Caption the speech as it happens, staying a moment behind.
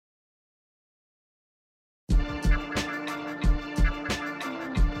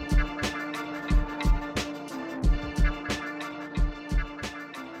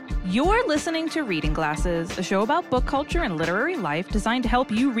You're listening to Reading Glasses, a show about book culture and literary life designed to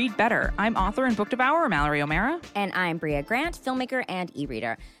help you read better. I'm author and book devourer Mallory O'Mara. And I'm Bria Grant, filmmaker and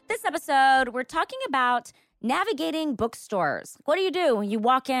e-reader. This episode, we're talking about navigating bookstores. What do you do when you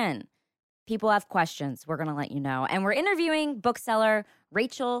walk in? People have questions. We're going to let you know. And we're interviewing bookseller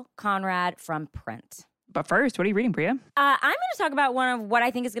Rachel Conrad from Print. But first, what are you reading, Bria? I'm going to talk about one of what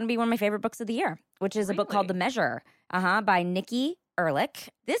I think is going to be one of my favorite books of the year, which is a book called The Measure by Nikki Ehrlich.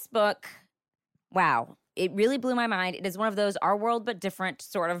 This book, wow, it really blew my mind. It is one of those our world but different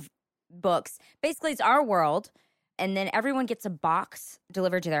sort of books. Basically, it's our world, and then everyone gets a box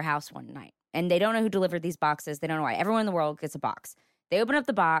delivered to their house one night. And they don't know who delivered these boxes. They don't know why. Everyone in the world gets a box. They open up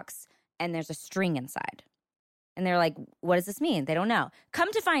the box, and there's a string inside. And they're like, what does this mean? They don't know.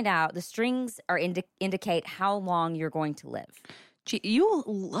 Come to find out, the strings are indicate how long you're going to live. Gee, you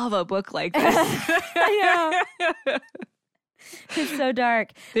love a book like this. I know. It's so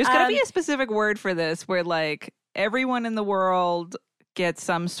dark. There's got to be a specific word for this where, like, everyone in the world gets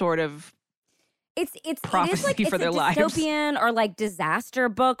some sort of prophecy for their lives. It's a dystopian or, like, disaster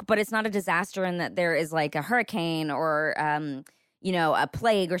book, but it's not a disaster in that there is, like, a hurricane or, a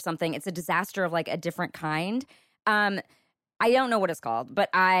plague or something. It's a disaster of, like, a different kind. I don't know what it's called, but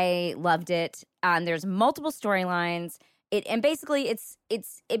I loved it. There's multiple storylines. And basically,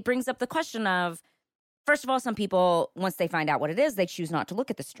 it brings up the question of, first of all, some people, once they find out what it is, they choose not to look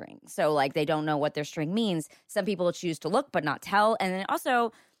at the string. So, like, they don't know what their string means. Some people choose to look but not tell. And then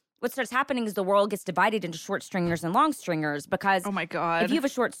also, what starts happening is the world gets divided into short stringers and long stringers because oh my God, if you have a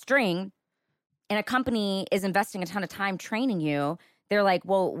short string and a company is investing a ton of time training you, they're like,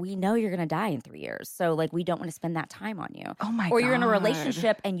 well, we know you're going to die in 3 years. So, like, we don't want to spend that time on you. Oh my God. Or you're in a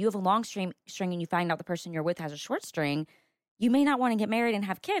relationship and you have a long string and you find out the person you're with has a short string. You may not want to get married and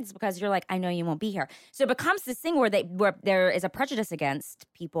have kids because you're like, I know you won't be here. So it becomes this thing where there is a prejudice against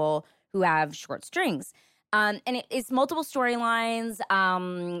people who have short strings. And it's multiple storylines,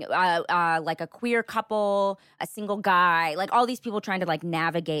 like a queer couple, a single guy, like all these people trying to, like,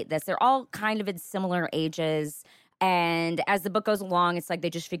 navigate this. They're all kind of in similar ages. And as the book goes along, it's like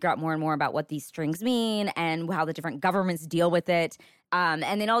they just figure out more and more about what these strings mean and how the different governments deal with it.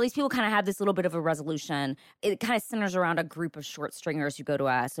 And then all these people kind of have this little bit of a resolution. It kind of centers around a group of short stringers who go to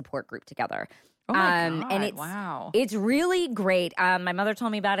a support group together. Oh my God, and it's really great. My mother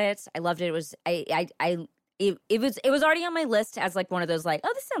told me about it. I loved it. It was already on my list as, like, one of those, like,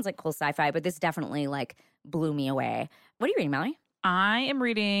 oh, this sounds like cool sci-fi, but this definitely, like, blew me away. What are you reading, Mallory? I am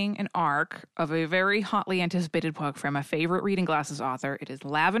reading an arc of a very hotly anticipated book from a favorite Reading Glasses author. It is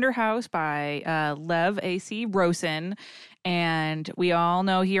Lavender House by Lev A.C. Rosen. And we all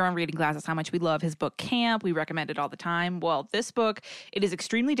know here on Reading Glasses how much we love his book Camp. We recommend it all the time. Well, this book, it is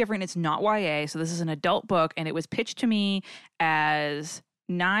extremely different. It's not YA, so this is an adult book. And it was pitched to me as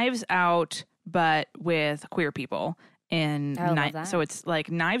Knives Out, but with queer people. So it's like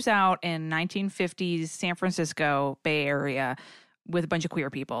Knives Out in 1950s San Francisco Bay Area with a bunch of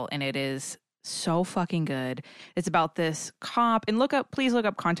queer people, and it is so fucking good. It's about this cop, and please look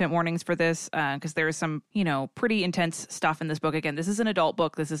up content warnings for this because there is some, pretty intense stuff in this book. Again, this is an adult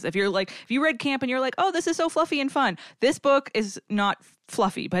book. This is if you read Camp and you're like, oh, this is so fluffy and fun. This book is not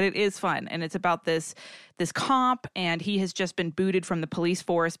fluffy, but it is fun, and it's about this cop, and he has just been booted from the police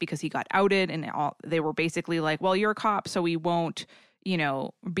force because he got outed, and they were basically like, well, you're a cop, so we won't,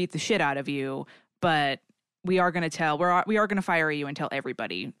 beat the shit out of you, but we are going to fire you and tell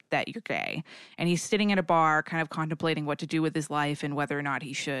everybody that you're gay. And he's sitting at a bar kind of contemplating what to do with his life and whether or not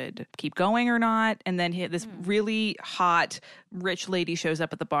he should keep going or not. And then this really hot, rich lady shows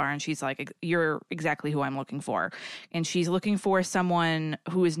up at the bar and she's like, you're exactly who I'm looking for. And she's looking for someone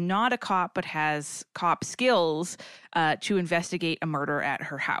who is not a cop but has cop skills to investigate a murder at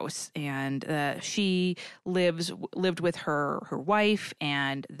her house. And she lived with her wife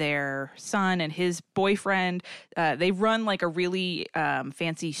and their son and his boyfriend. They run like a really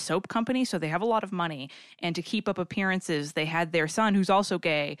fancy soap company, so they have a lot of money. And to keep up appearances, they had their son, who's also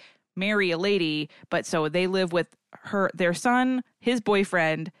gay, marry a lady. But so they live with their son, his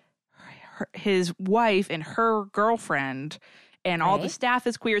boyfriend, his wife, and her girlfriend. And all the staff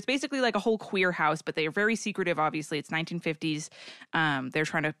is queer. It's basically like a whole queer house, but they are very secretive, obviously. It's 1950s. They're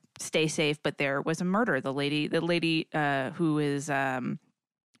trying to stay safe, but there was a murder. The lady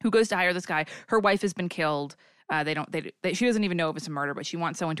who goes to hire this guy, her wife has been killed She doesn't even know if it's a murder, but she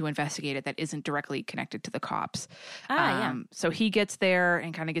wants someone to investigate it that isn't directly connected to the cops. So he gets there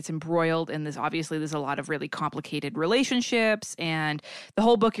and kind of gets embroiled in this. Obviously, there's a lot of really complicated relationships, and the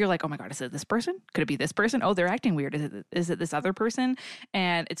whole book, you're like, oh my God, is it this person? Could it be this person? Oh, they're acting weird. Is it this other person?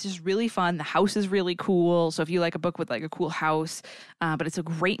 And it's just really fun. The house is really cool. So if you like a book with like a cool house, but it's a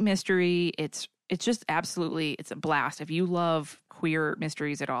great mystery. It's just absolutely, it's a blast. If you love queer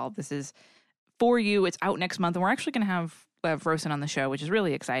mysteries at all, this is for you. It's out next month, and we're actually going to have Rosen on the show, which is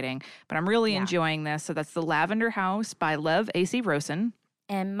really exciting. But I'm really enjoying this. So that's The Lavender House by Lev A.C. Rosen.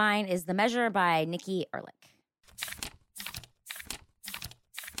 And mine is The Measure by Nikki Ehrlich.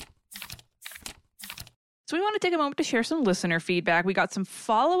 So we want to take a moment to share some listener feedback. We got some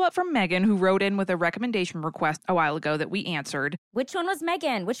follow-up from Megan, who wrote in with a recommendation request a while ago that we answered. Which one was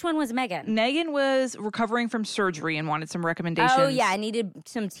Megan? Megan was recovering from surgery and wanted some recommendations. Oh, yeah. I needed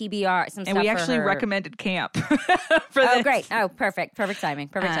some TBR, some stuff. And we actually for her. recommended camp for this. Great. Oh, perfect. Perfect timing.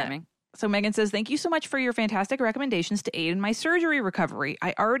 So Megan says, thank you so much for your fantastic recommendations to aid in my surgery recovery.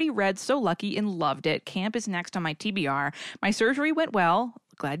 I already read So Lucky and loved it. Camp is next on my TBR. My surgery went well.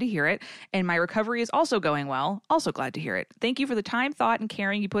 Glad to hear it. And my recovery is also going well. Also glad to hear it. Thank you for the time, thought, and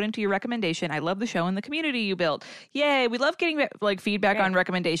caring you put into your recommendation. I love the show and the community you built. Yay. We love getting feedback on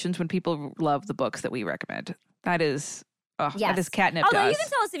recommendations when people love the books that we recommend. That is... that is catnip to us. Although you can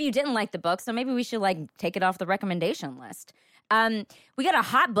tell us if you didn't like the book, so maybe we should take it off the recommendation list. We got a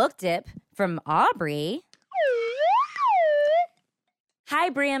hot book tip from Aubrey. Hi,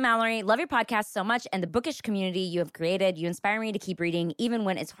 Bria and Mallory. Love your podcast so much and the bookish community you have created. You inspire me to keep reading even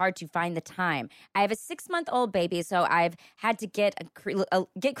when it's hard to find the time. I have a 6-month-old baby, so I've had to get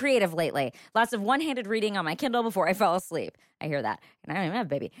creative lately. Lots of one-handed reading on my Kindle before I fall asleep. I hear that. And I don't even have a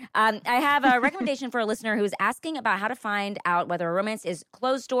baby. I have a recommendation for a listener who is asking about how to find out whether a romance is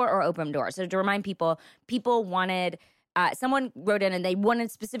closed door or open door. So to remind people wanted... someone wrote in and they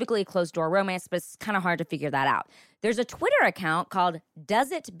wanted specifically a closed door romance, but it's kind of hard to figure that out. There's a Twitter account called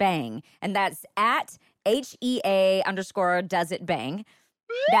Does It Bang, and that's at HEA_Does It Bang.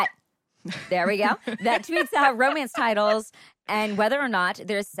 There we go. That tweets out romance titles and whether or not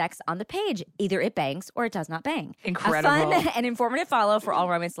there's sex on the page. Either it bangs or it does not bang. Incredible. A fun and informative follow for all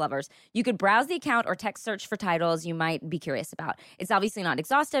romance lovers. You could browse the account or text search for titles you might be curious about. It's obviously not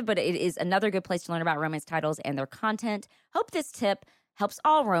exhaustive, but it is another good place to learn about romance titles and their content. Hope this tip helps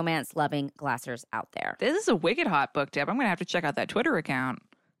all romance-loving glassers out there. This is a wicked hot book tip. I'm going to have to check out that Twitter account.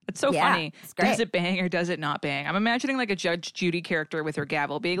 It's so funny. It's great. Does it bang or does it not bang? I'm imagining like a Judge Judy character with her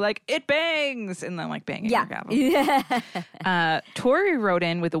gavel being like, it bangs, and then like banging her gavel. Yeah. Tori wrote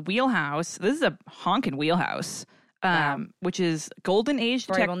in with a wheelhouse. This is a honkin' wheelhouse. Which is Golden Age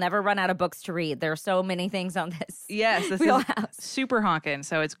Tori will never run out of books to read. There are so many things on this. Yes, this wheelhouse. Is super honkin'.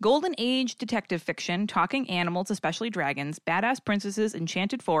 So it's Golden Age detective fiction, talking animals, especially dragons, badass princesses,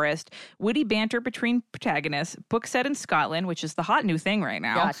 enchanted forest, witty banter between protagonists, book set in Scotland, which is the hot new thing right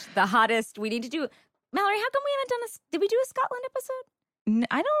now. Gosh, the hottest. We need to do... Mallory, how come we haven't done this? Did we do a Scotland episode?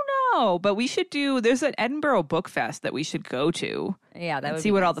 I don't know, but we should do... There's an Edinburgh Book Fest that we should go to. Yeah, that would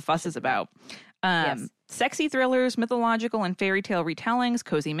see what all the fuss is about. Yes. Sexy thrillers, mythological and fairy tale retellings,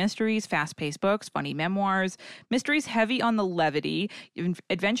 cozy mysteries, fast-paced books, funny memoirs, mysteries heavy on the levity,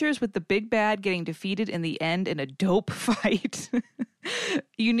 adventures with the big bad getting defeated in the end in a dope fight,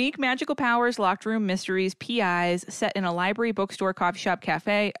 unique magical powers, locked room mysteries, PIs, set in a library, bookstore, coffee shop,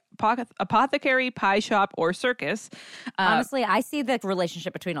 cafe, apothecary, pie shop, or circus. Honestly, I see the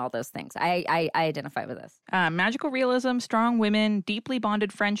relationship between all those things. I identify with this. Magical realism, strong women, deeply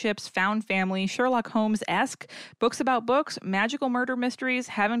bonded friendships, found family, Sherlock Holmes-esque, books about books, magical murder mysteries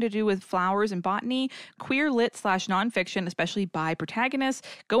having to do with flowers and botany, queer lit / nonfiction, especially by protagonists,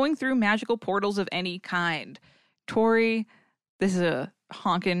 going through magical portals of any kind. Tori, this is a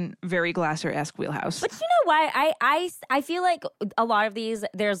honkin' very Glasser-esque wheelhouse. But you know why? I feel like a lot of these,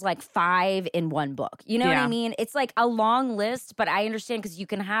 there's like 5 in one book. You know what I mean? It's like a long list, but I understand because you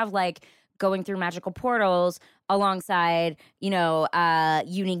can have like going through magical portals alongside,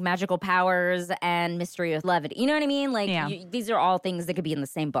 unique magical powers and mystery with levity. You know what I mean? Like these are all things that could be in the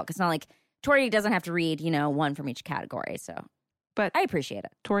same book. It's not like Tori doesn't have to read, one from each category. So, but I appreciate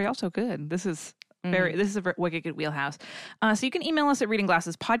it. Tori also good. This is a wicked good wheelhouse. So you can email us at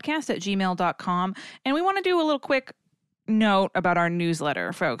readingglassespodcast@gmail.com. And we want to do a little quick note about our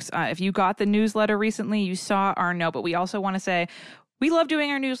newsletter, folks. If you got the newsletter recently, you saw our note, but we also want to say we love doing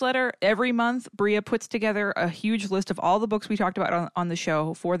our newsletter. Every month, Bria puts together a huge list of all the books we talked about on the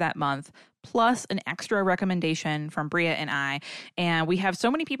show for that month, plus an extra recommendation from Bria and I. And we have so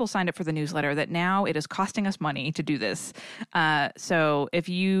many people signed up for the newsletter that now it is costing us money to do this. So if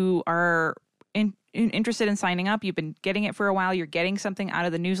you are interested in signing up, you've been getting it for a while, you're getting something out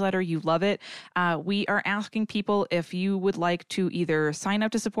of the newsletter, you love it, we are asking people if you would like to either sign up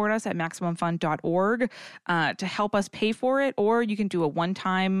to support us at MaximumFun.org to help us pay for it, or you can do a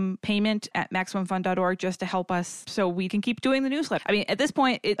one-time payment at MaximumFun.org just to help us so we can keep doing the newsletter. I mean, at this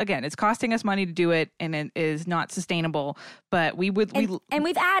point, it's costing us money to do it, and it is not sustainable, but we would... And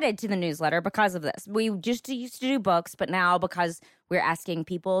we've added to the newsletter because of this. We just used to do books, but now because we're asking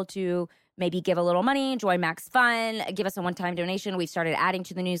people to maybe give a little money, join Max Fun, give us a one-time donation, we've started adding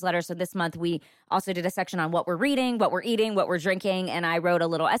to the newsletter. So this month we also did a section on what we're reading, what we're eating, what we're drinking, and I wrote a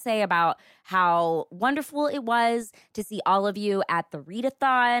little essay about how wonderful it was to see all of you at the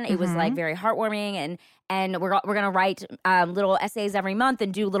readathon. It was like very heartwarming, and we're going to write little essays every month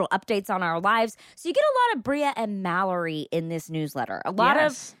and do little updates on our lives. So you get a lot of Bria and Mallory in this newsletter. A lot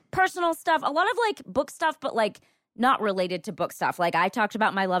of personal stuff, a lot of like book stuff, but like not related to book stuff. Like I talked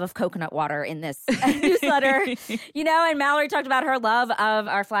about my love of coconut water in this newsletter, and Mallory talked about her love of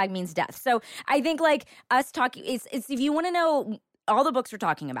Our Flag Means Death. So I think like us talking, it's if you want to know all the books we're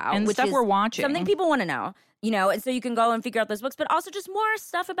talking about. And which stuff is we're watching. something people want to know, and so you can go and figure out those books, but also just more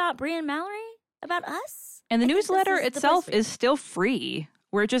stuff about Bria and Mallory, about us. And the newsletter itself is still free.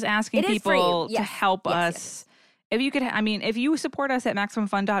 We're just asking people to help us. Yes. If you could, if you support us at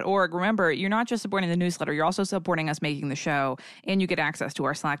MaximumFun.org, remember, you're not just supporting the newsletter, you're also supporting us making the show, and you get access to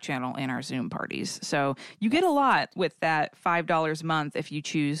our Slack channel and our Zoom parties. So you get a lot with that $5 a month if you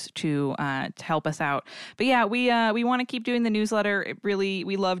choose to help us out. But yeah, we want to keep doing the newsletter.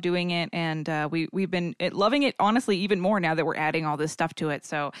 We love doing it, and we've been loving it, honestly, even more now that we're adding all this stuff to it.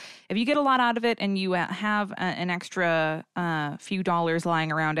 So if you get a lot out of it and you have an extra few dollars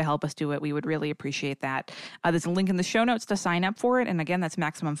lying around to help us do it, we would really appreciate that. There's a link in the show notes to sign up for it. And again, that's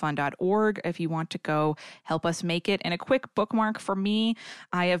MaximumFun.org if you want to go help us make it. And a quick bookmark for me,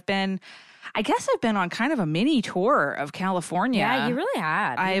 I've been on kind of a mini tour of California. Yeah, you really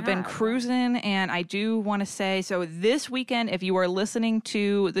have. I've been cruising, and I do want to say, so this weekend, if you are listening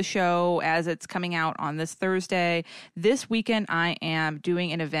to the show as it's coming out on this Thursday, this weekend I am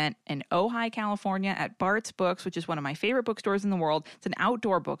doing an event in Ojai, California at Bart's Books, which is one of my favorite bookstores in the world. It's an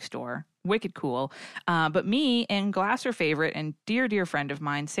outdoor bookstore. Wicked cool. But me and Glasser favorite and dear friend of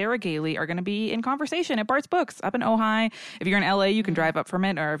mine, Sarah Gailey, are going to be in conversation at Bart's Books up in Ojai. If you're in LA, you can drive up from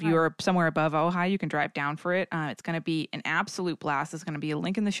it, or if you are somewhere above Ojai, you can drive down for it. It's going to be an absolute blast. There's going to be a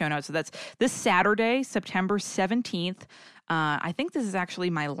link in the show notes. So that's this Saturday, September 17th. I think this is actually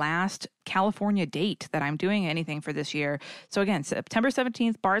my last California date that I'm doing anything for this year. So again, September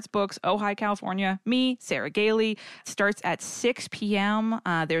 17th, Bart's Books, Ojai, California. Me, Sarah Gailey. Starts at 6 p.m.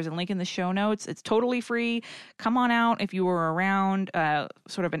 There's a link in the show notes. It's totally free. Come on out if you were around.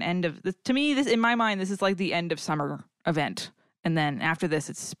 Sort of an end of to me, this in my mind, this is like the end of summer event. And then after this,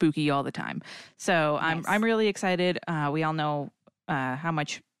 it's spooky all the time. So Nice. I'm really excited. We all know how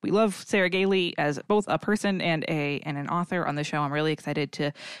much we love Sarah Gailey as both a person and an author on the show. I'm really excited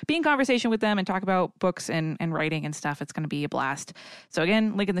to be in conversation with them and talk about books and writing and stuff. It's going to be a blast. So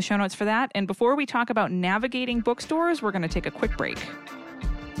again, link in the show notes for that. And before we talk about navigating bookstores, we're going to take a quick break.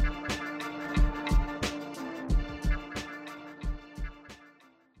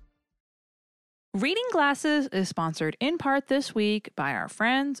 Reading Glasses is sponsored in part this week by our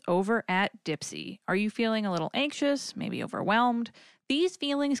friends over at Dipsea. Are you feeling a little anxious, maybe overwhelmed? These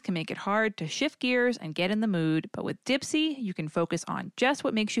feelings can make it hard to shift gears and get in the mood, but with Dipsea, you can focus on just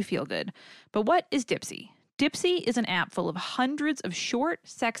what makes you feel good. But what is Dipsea? Dipsea is an app full of hundreds of short,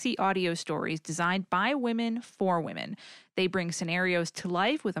 sexy audio stories designed by women for women. They bring scenarios to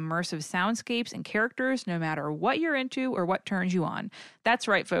life with immersive soundscapes and characters no matter what you're into or what turns you on. That's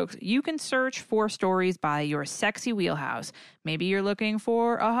right, folks. You can search for stories by your sexy wheelhouse. Maybe you're looking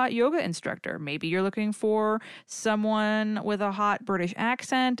for a hot yoga instructor. Maybe you're looking for someone with a hot British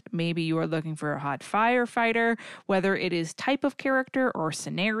accent. Maybe you are looking for a hot firefighter. Whether it is type of character or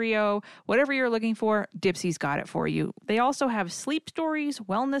scenario, whatever you're looking for, Dipsea's got it for you. They also have sleep stories,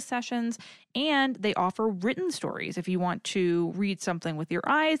 wellness sessions, and they offer written stories if you want to read something with your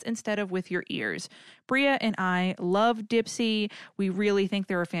eyes instead of with your ears. Bria and I love Dipsea. We really think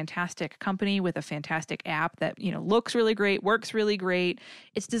they're a fantastic company with a fantastic app that, looks really great, works really great.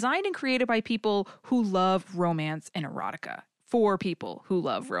 It's designed and created by people who love romance and erotica. for people who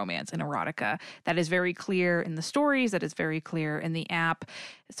love romance and erotica. That is very clear in the stories. That is very clear in the app.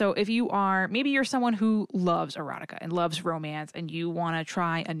 So if you are, maybe you're someone who loves erotica and loves romance and you want to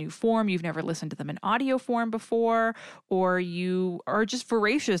try a new form, you've never listened to them in audio form before, or you are just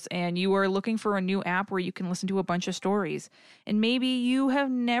voracious and you are looking for a new app where you can listen to a bunch of stories. And maybe you have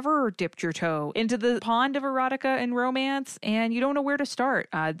never dipped your toe into the pond of erotica and romance and you don't know where to start.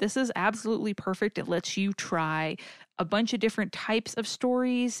 This is absolutely perfect. It lets you try a bunch of different types of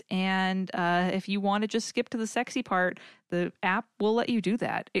stories. And if you want to just skip to the sexy part, the app will let you do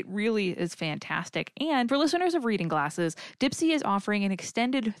that. It really is fantastic. And for listeners of Reading Glasses, Dipsea is offering an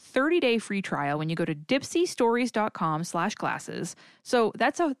extended 30-day free trial when you go to dipseastories.com/glasses. So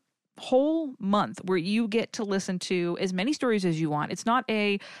that's a whole month where you get to listen to as many stories as you want. It's not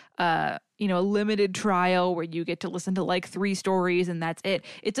a limited trial where you get to listen to like 3 stories and that's it.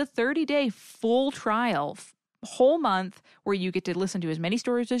 It's a 30-day full trial, whole month where you get to listen to as many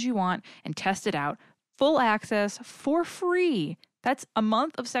stories as you want and test it out. Full access for free. That's a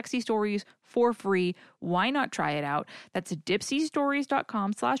month of sexy stories for free. Why not try it out? That's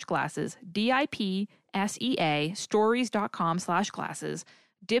dipseastories.com/glasses, DIPSEA stories.com/glasses,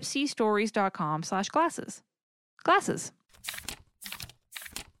 dipseastories.com/glasses. Glasses.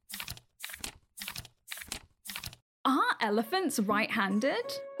 Are elephants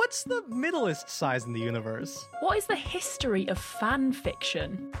right-handed? What's the middlest size in the universe? What is the history of fan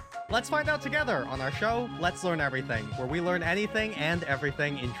fiction? Let's find out together on our show, Let's Learn Everything, where we learn anything and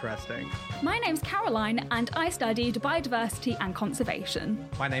everything interesting. My name's Caroline, and I studied biodiversity and conservation.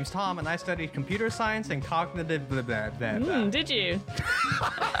 My name's Tom, and I studied computer science and cognitive blah, blah, blah, blah. Did you?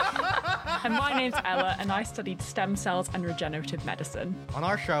 And my name's Ella, and I studied stem cells and regenerative medicine. On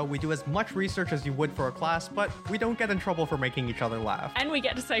our show, we do as much research as you would for a class, but we don't get in trouble for making each other laugh. And we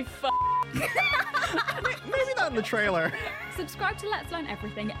get to say Maybe not in the trailer. Subscribe to Let's Learn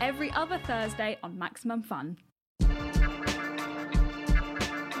Everything every other Thursday on Maximum Fun.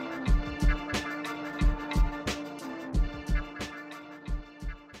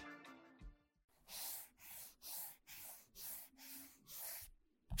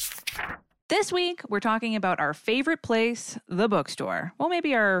 This week, we're talking about our favorite place, the bookstore. Well,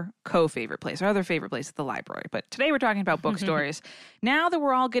 maybe our co-favorite place, our other favorite place at the library. But today we're talking about bookstores. Now that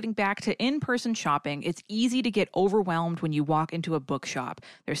we're all getting back to in-person shopping, it's easy to get overwhelmed when you walk into a bookshop.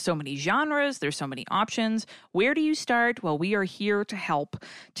 There's so many genres, there's so many options. Where do you start? Well, we are here to help.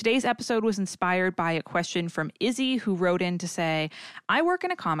 Today's episode was inspired by a question from Izzy, who wrote in to say, I work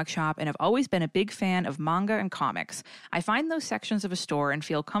in a comic shop and have always been a big fan of manga and comics. I find those sections of a store and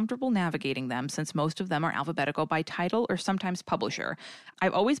feel comfortable navigating them since most of them are alphabetical by title or sometimes publisher.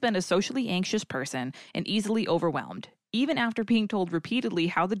 I've always been a socially anxious person and easily overwhelmed. Even after being told repeatedly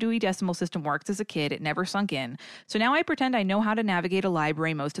how the Dewey Decimal System works as a kid, it never sunk in. So now I pretend I know how to navigate a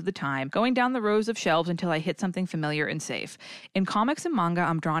library most of the time, going down the rows of shelves until I hit something familiar and safe. In comics and manga,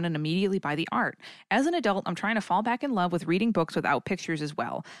 I'm drawn in immediately by the art. As an adult, I'm trying to fall back in love with reading books without pictures as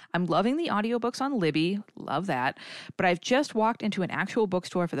well. I'm loving the audiobooks on Libby, love that, but I've just walked into an actual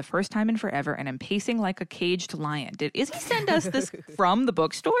bookstore for the first time in forever and I'm pacing like a caged lion. Did Izzy send us this from the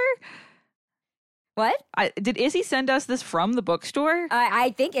bookstore? What? Did Izzy send us this from the bookstore?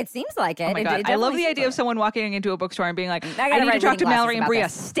 I think it seems like it. Oh my God. I love the idea of someone walking into a bookstore and being like, I need to talk to Mallory and Bria.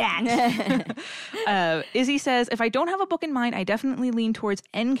 Stat! Izzy says, if I don't have a book in mind, I definitely lean towards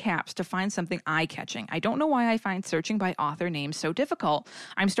end caps to find something eye-catching. I don't know why I find searching by author names so difficult.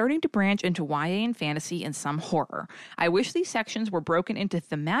 I'm starting to branch into YA and fantasy and some horror. I wish these sections were broken into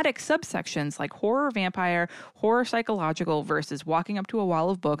thematic subsections like horror vampire, horror psychological versus walking up to a wall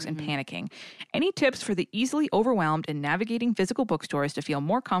of books and panicking. Any tips for the easily overwhelmed in navigating physical bookstores to feel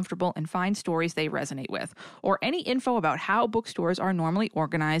more comfortable and find stories they resonate with, or any info about how bookstores are normally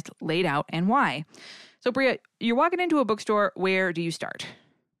organized, laid out, and why. So, Bria, you're walking into a bookstore. Where do you start?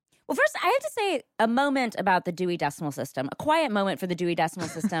 Well, first, I have to say a moment about the Dewey Decimal System, a quiet moment for the Dewey Decimal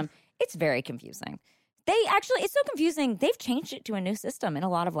System. It's very confusing. It's so confusing, they've changed it to a new system in a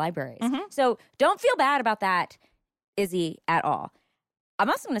lot of libraries. So don't feel bad about that, Izzy, at all. I'm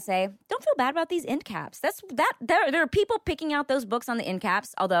also going to say, don't feel bad about these end caps. There are people picking out those books on the end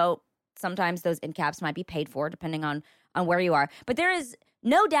caps, although sometimes those end caps might be paid for depending on where you are. But there is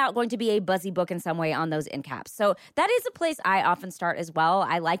no doubt going to be a buzzy book in some way on those end caps. So that is a place I often start as well.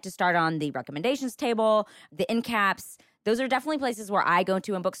 I like to start on the recommendations table, the end caps. Those are definitely places where I go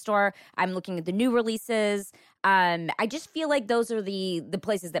to a bookstore. I'm looking at the new releases. I just feel like those are the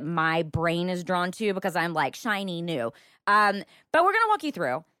places that my brain is drawn to because I'm like shiny new. But we're going to walk you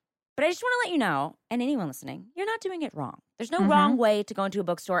through. But I just want to let you know, and anyone listening, you're not doing it wrong. There's no wrong way to go into a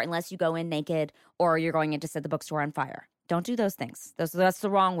bookstore unless you go in naked or you're going in to set the bookstore on fire. Don't do those things. That's the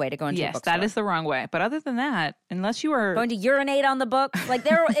wrong way to go into a bookstore. Yes, that is the wrong way. But other than that, unless you are going to urinate on the books, like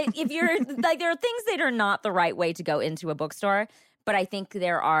there are things that are not the right way to go into a bookstore. But I think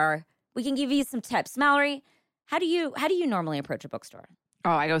we can give you some tips. Mallory, how do you normally approach a bookstore? Oh,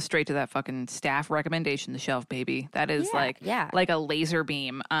 I go straight to that fucking staff recommendation, the shelf, baby. That is like a laser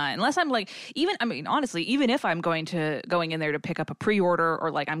beam. Unless I'm like, honestly, even if I'm going in there to pick up a pre-order or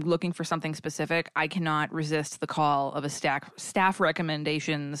like I'm looking for something specific, I cannot resist the call of a staff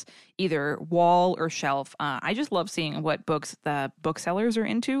recommendations, either wall or shelf. I just love seeing what books the booksellers are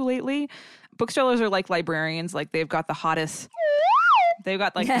into lately. Booksellers are like librarians, like they've got the hottest. They've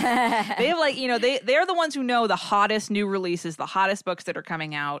got like, they have like, they're the ones who know the hottest new releases, the hottest books that are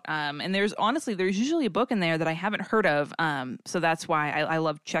coming out. And there's usually a book in there that I haven't heard of. So that's why I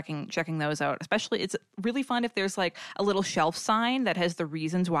love checking those out. Especially it's really fun if there's like a little shelf sign that has the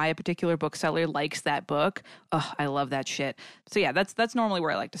reasons why a particular bookseller likes that book. Oh, I love that shit. So yeah, that's normally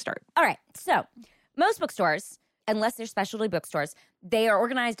where I like to start. All right. So most bookstores, unless they're specialty bookstores, they are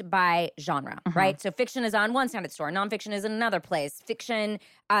organized by genre, right? So fiction is on one side of the store, nonfiction is in another place. Fiction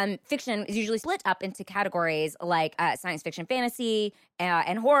is usually split up into categories like science fiction, fantasy,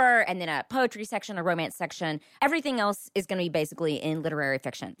 and horror, and then a poetry section, a romance section. Everything else is going to be basically in literary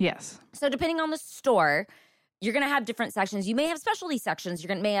fiction. Yes. So depending on the store, you're going to have different sections. You may have specialty sections.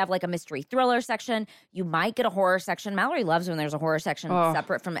 May have like a mystery thriller section. You might get a horror section. Mallory loves when there's a horror section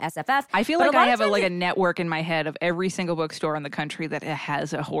separate from SFF. I feel like I have a network in my head of every single bookstore in the country that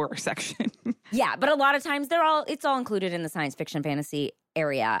has a horror section. Yeah, but a lot of times it's all included in the science fiction fantasy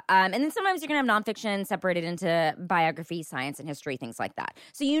area. And then sometimes you're going to have nonfiction separated into biography, science, and history, things like that.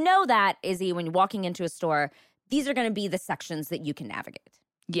 So you know that, Izzy, when you're walking into a store, these are going to be the sections that you can navigate.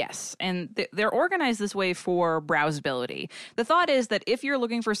 Yes, and they're organized this way for browsability. The thought is that if you're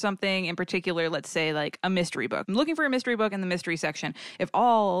looking for something in particular, let's say like a mystery book, I'm looking for a mystery book in the mystery section. If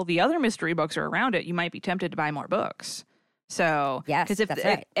all the other mystery books are around it, you might be tempted to buy more books. So, yes, because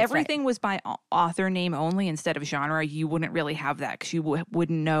if everything was by author name only instead of genre, you wouldn't really have that because you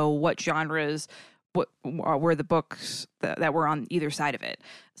wouldn't know what genres were the books that were on either side of it.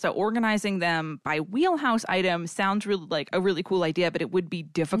 So organizing them by wheelhouse item sounds really like a really cool idea, but it would be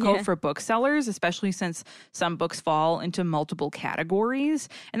difficult for booksellers, especially since some books fall into multiple categories.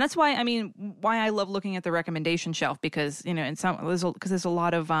 And that's why I love looking at the recommendation shelf because there's a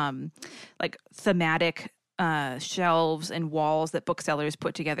lot of like thematic shelves and walls that booksellers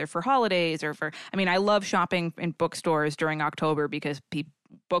put together for holidays I love shopping in bookstores during October because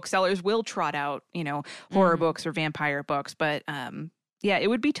booksellers will trot out, horror books or vampire books. But it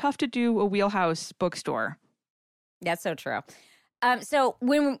would be tough to do a wheelhouse bookstore. That's so true. So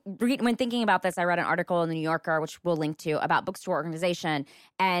when thinking about this, I read an article in the New Yorker, which we'll link to, about bookstore organization.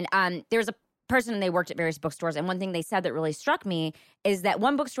 And there's a person, and they worked at various bookstores. And one thing they said that really struck me is that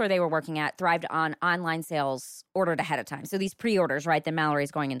one bookstore they were working at thrived on online sales ordered ahead of time. So these pre-orders, right, that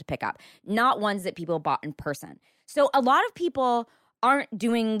Mallory's going in to pick up, not ones that people bought in person. So a lot of people aren't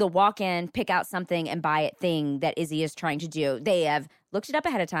doing the walk-in, pick out something and buy it thing that Izzy is trying to do. They have looked it up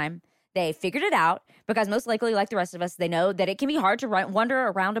ahead of time. They figured it out because most likely, like the rest of us, they know that it can be hard to wander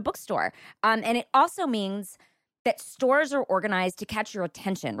around a bookstore. And it also means that stores are organized to catch your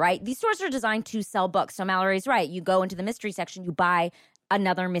attention, right? These stores are designed to sell books. So Mallory's right. You go into the mystery section, you buy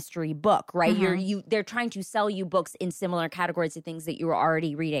another mystery book, right? They're trying to sell you books in similar categories of things that you were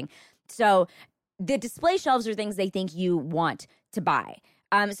already reading. So the display shelves are things they think you want to buy.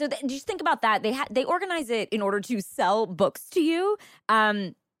 Just think about that. They organize it in order to sell books to you,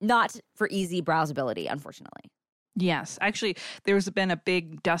 not for easy browsability, unfortunately. Yes. Actually, there's been a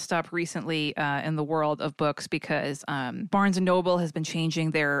big dust up recently in the world of books because Barnes & Noble has been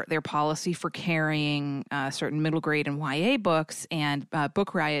changing their policy for carrying certain middle grade and YA books. And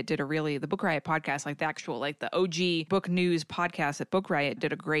Book Riot did the Book Riot podcast, like the OG book news podcast at Book Riot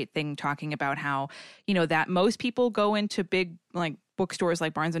did a great thing talking about how, that most people go into big bookstores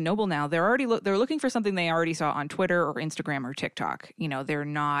like Barnes & Noble now, they're looking for something they already saw on Twitter or Instagram or TikTok. They're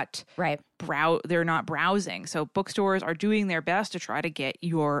not they're not browsing. So bookstores are doing their best to try to get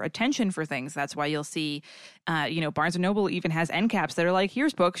your attention for things. That's why you'll see, Barnes & Noble even has end caps that are like,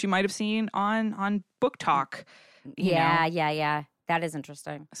 here's books you might have seen on Book Talk. Yeah. That is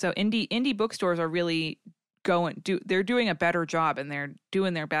interesting. So indie bookstores are really they're doing a better job, and they're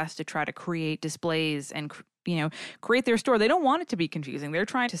doing their best to try to create displays and create their store. They don't want it to be confusing. They're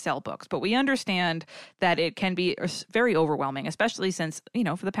trying to sell books, but we understand that it can be very overwhelming, especially since,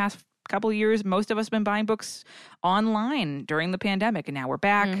 for the past couple of years, most of us have been buying books online during the pandemic, and now we're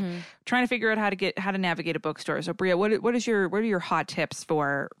back trying to figure out how to navigate a bookstore. So Bria, what are your hot tips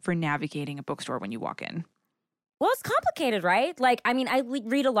for navigating a bookstore when you walk in? Well, it's complicated, right? Like, I mean, I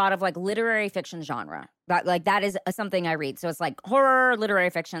read a lot of like literary fiction genre. That is something I read. So it's like horror,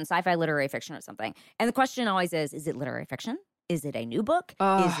 literary fiction, sci-fi, literary fiction, or something. And the question always is it literary fiction? Is it a new book?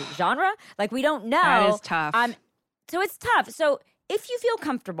 Is it genre? Like, we don't know. That is tough. So it's tough. So if you feel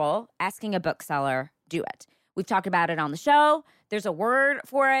comfortable asking a bookseller, do it. We've talked about it on the show. There's a word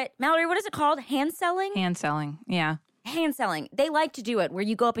for it. Mallory, what is it called? Hand selling? Hand selling, yeah. Hand selling. They like to do it where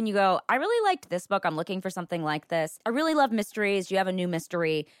you go up and you go, I really liked this book. I'm looking for something like this. I really love mysteries. You have a new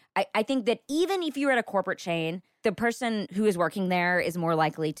mystery. I think that even if you're at a corporate chain, the person who is working there is more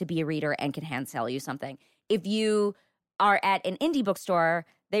likely to be a reader and can hand sell you something. If you are at an indie bookstore,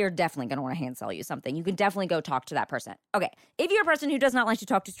 they are definitely going to want to hand sell you something. You can definitely go talk to that person. Okay, if you're a person who does not like to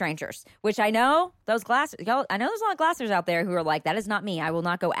talk to strangers, which I know those I know there's a lot of glassers out there who are like, that is not me. I will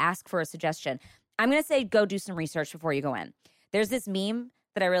not go ask for a suggestion. I'm going to say go do some research before you go in. There's this meme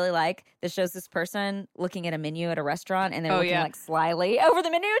that I really like that shows this person looking at a menu at a restaurant and they're looking like slyly over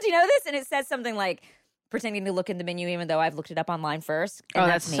the menu. Do you know this? And it says something like, pretending to look in the menu even though I've looked it up online first. And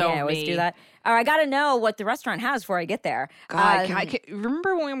that's me. so I always me. do that. Or I got to know what the restaurant has before I get there. God,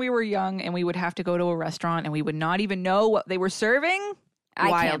 remember when we were young and we would have to go to a restaurant and we would not even know what they were serving?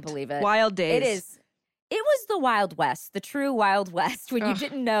 I can't believe it. Wild days. It was the Wild West, the true Wild West, when you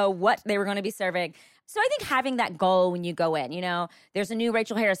didn't know what they were going to be serving. So I think having that goal when you go in, you know, there's a new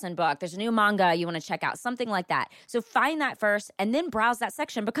Rachel Harrison book, there's a new manga you want to check out, something like that. So find that first and then browse that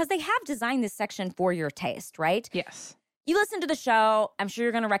section because they have designed this section for your taste, right? Yes. You listen to the show, I'm sure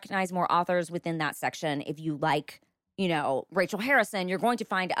you're going to recognize more authors within that section. If you like, you know, Rachel Harrison, you're going to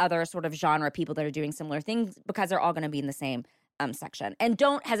find other sort of genre people that are doing similar things because they're all going to be in the same section. And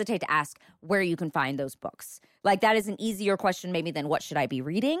don't hesitate to ask where you can find those books. Like, that is an easier question maybe than what should I be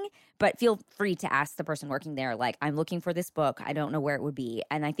reading, but feel free to ask the person working there, like, I'm looking for this book. I don't know where it would be.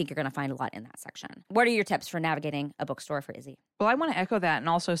 And I think you're going to find a lot in that section. What are your tips for navigating a bookstore for Izzy? Well, I want to echo that and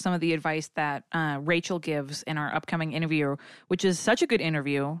also some of the advice that Rachel gives in our upcoming interview, which is such a good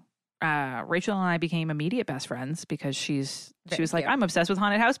interview. Rachel and I became immediate best friends because she was like, I'm obsessed with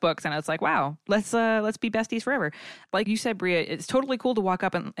haunted house books. And I was like, wow, let's be besties forever. Like you said, Bria, it's totally cool to walk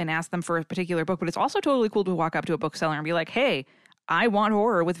up and ask them for a particular book, but it's also totally cool to walk up to a bookseller and be like, hey, I want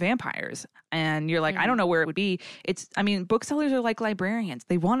horror with vampires. And you're like, I don't know where it would be. Booksellers are like librarians.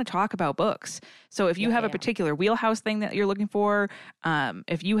 They want to talk about books. So if you have a particular wheelhouse thing that you're looking for,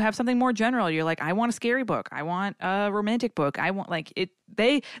 if you have something more general, you're like, I want a scary book. I want a romantic book. I want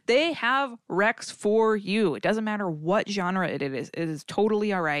they have recs for you. It doesn't matter what genre it is. It is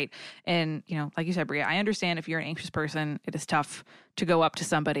totally all right. And, you know, like you said, Bria, I understand if you're an anxious person, it is tough to go up to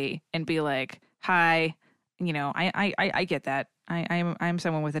somebody and be like, hi. You know, I get that. I'm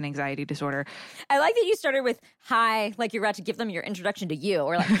someone with an anxiety disorder. I like that you started with hi, like you're about to give them your introduction to you,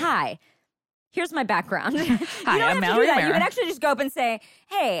 or like, hi, here's my background. Hi, I'm Mallory. You can actually just go up and say,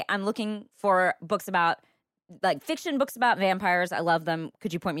 hey, I'm looking for books about, like, fiction books about vampires. I love them.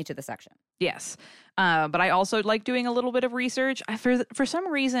 Could you point me to the section? Yes. But I also like doing a little bit of research. For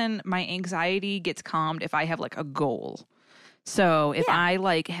some reason, my anxiety gets calmed if I have like a goal. So if I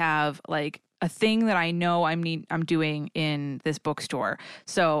like have like a thing that I know I'm doing in this bookstore.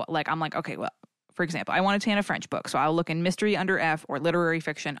 So like, I'm like, okay, well, for example, I want to tan a French book. So I'll look in mystery under F or literary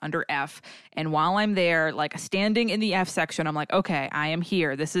fiction under F. And while I'm there, like standing in the F section, I'm like, okay, I am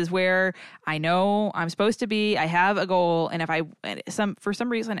here. This is where I know I'm supposed to be. I have a goal. And for some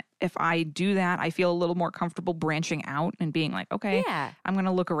reason, if I do that, I feel a little more comfortable branching out and being like, okay, I'm going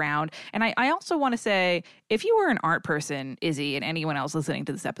to look around. And I also want to say, if you are an art person, Izzy, and anyone else listening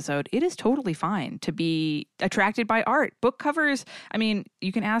to this episode, it is totally fine to be attracted by art. Book covers, I mean,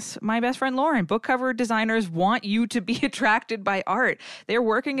 you can ask my best friend Lauren, book cover designers want you to be attracted by art. They're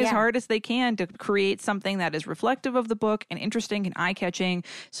working as hard as they can to create something that is reflective of the book and interesting and eye-catching.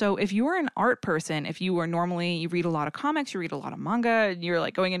 So if you are an art person, if you read a lot of comics, you read a lot of manga, you're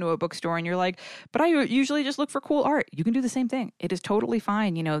like going into a bookstore and you're like, but I usually just look for cool art. You can do the same thing. It is totally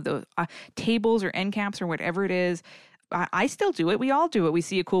fine. You know, the tables or end caps or whatever it is. I still do it. We all do it. We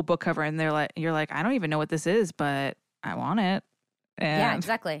see a cool book cover and you're like, I don't even know what this is, but I want it. Yeah,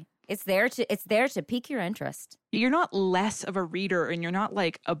 exactly. It's there to pique your interest. You're not less of a reader and you're not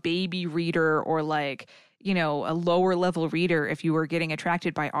like a baby reader or like, you know, a lower level reader if you were getting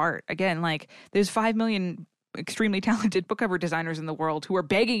attracted by art. Again, like there's 5 million extremely talented book cover designers in the world who are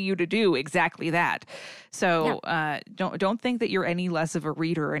begging you to do exactly that. So don't think that you're any less of a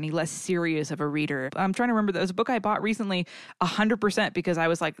reader or any less serious of a reader. I'm trying to remember, there was a book I bought recently 100% because I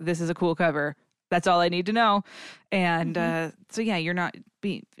was like, this is a cool cover. That's all I need to know. And so yeah, you're not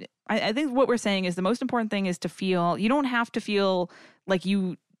being... I think what we're saying is the most important thing is to feel... You don't have to feel like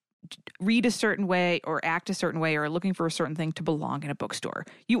you read a certain way or act a certain way or are looking for a certain thing to belong in a bookstore.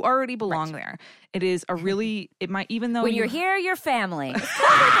 You already belong there. It is a really, it might, even though when you're here, you're family. It's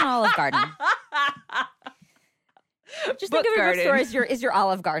kind of like an Olive Garden. Just think of your bookstore as your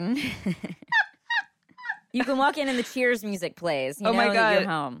Olive Garden. You can walk in and the Cheers music plays. You know my God. that you're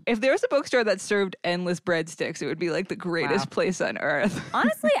home. If there was a bookstore that served endless breadsticks, it would be like the greatest place on earth.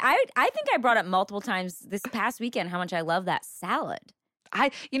 Honestly, I think I brought up multiple times this past weekend how much I love that salad.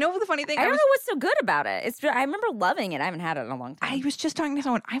 You know the funny thing? I don't know what's so good about it. I remember loving it. I haven't had it in a long time. I was just talking to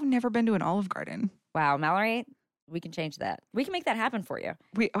someone. I've never been to an Olive Garden. Wow, Mallory, we can change that. We can make that happen for you.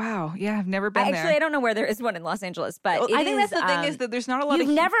 Wow, yeah, I've never been there. Actually, I don't know where there is one in Los Angeles, but I think that's the thing is that there's not a lot You've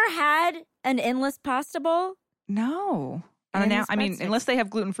never had an endless pasta bowl? No. Endless Unless they have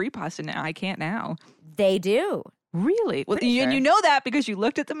gluten-free pasta now. I can't now. They do. Really? Well, Pretty and sure. you know that because you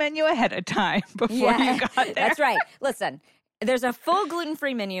looked at the menu ahead of time before you got there. That's right. Listen, there's a full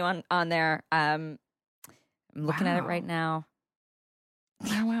gluten-free menu on there. I'm looking at it right now.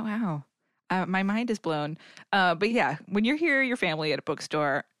 Wow. My mind is blown. But yeah, when you're here, your family at a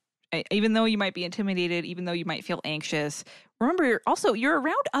bookstore, even though you might be intimidated, even though you might feel anxious, remember you're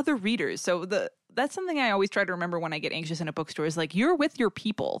around other readers. So that's something I always try to remember when I get anxious in a bookstore is like you're with your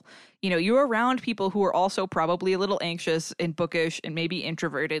people. You know, you're around people who are also probably a little anxious and bookish and maybe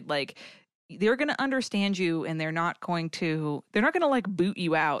introverted. Like they're going to understand you and they're not going to like boot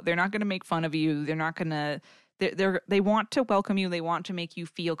you out. They're not going to make fun of you. They're not going to they want to welcome you. They want to make you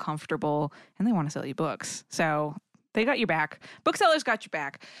feel comfortable and they want to sell you books. So they got your back. Booksellers got your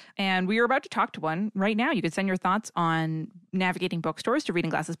back. And we are about to talk to one right now. You can send your thoughts on navigating bookstores to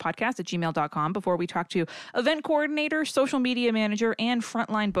readingglassespodcast@gmail.com before we talk to event coordinator, social media manager, and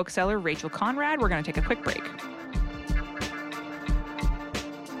frontline bookseller Rachel Conrad. We're going to take a quick break.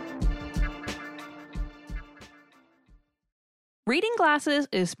 Reading Glasses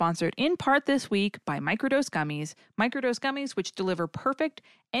is sponsored in part this week by Microdose Gummies. Microdose Gummies, which deliver perfect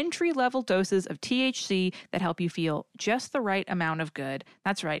entry-level doses of THC that help you feel just the right amount of good.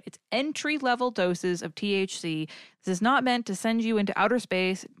 That's right, it's entry-level doses of THC. This is not meant to send you into outer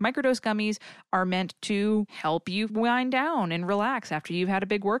space. Microdose Gummies are meant to help you wind down and relax after you've had a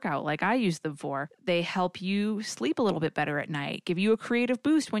big workout like I use them for. They help you sleep a little bit better at night, give you a creative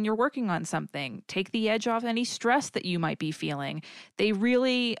boost when you're working on something, take the edge off any stress that you might be feeling. They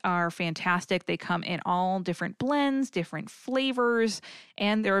really are fantastic. They come in all different blends, different flavors,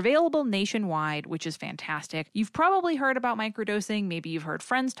 and they're available nationwide, which is fantastic. You've probably heard about microdosing. Maybe you've heard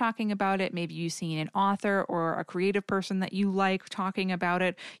friends talking about it. Maybe you've seen an author or a creative person that you like talking about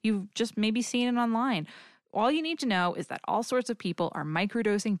it. You've just maybe seen it online. All you need to know is that all sorts of people are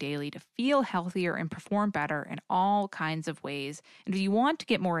microdosing daily to feel healthier and perform better in all kinds of ways. And if you want to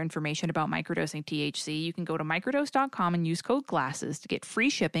get more information about microdosing THC, you can go to microdose.com and use code GLASSES to get free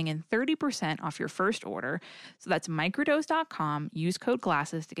shipping and 30% off your first order. So that's microdose.com, use code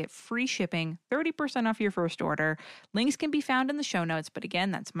GLASSES to get free shipping, 30% off your first order. Links can be found in the show notes, but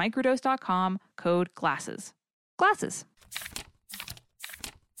again, that's microdose.com, code GLASSES. Glasses.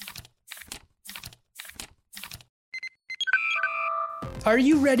 Are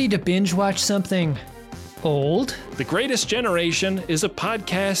you ready to binge watch something old? The Greatest Generation is a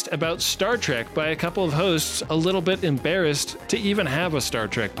podcast about Star Trek by a couple of hosts a little bit embarrassed to even have a Star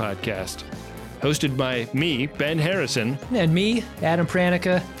Trek podcast. Hosted by me, Ben Harrison. And me, Adam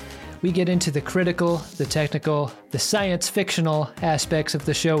Pranica. We get into the critical, the technical, the science fictional aspects of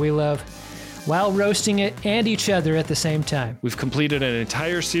the show we love, while roasting it and each other at the same time. We've completed an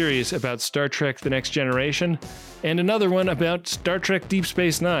entire series about Star Trek The Next Generation, and another one about Star Trek Deep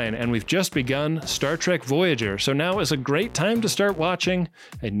Space Nine, and we've just begun Star Trek Voyager, so now is a great time to start watching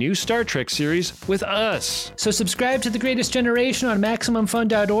a new Star Trek series with us. So subscribe to The Greatest Generation on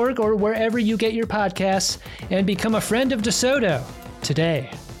MaximumFun.org or wherever you get your podcasts, and become a friend of DeSoto today.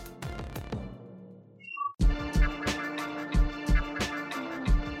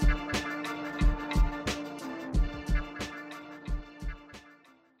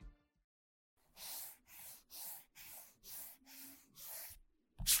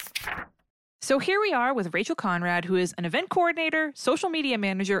 So here we are with Rachel Conrad, who is an event coordinator, social media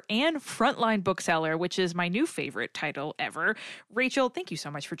manager, and frontline bookseller, which is my new favorite title ever. Rachel, thank you so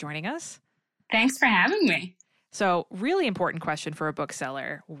much for joining us. Thanks for having me. So, really important question for a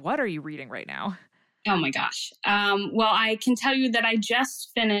bookseller. What are you reading right now? Oh my gosh. Well, I can tell you that I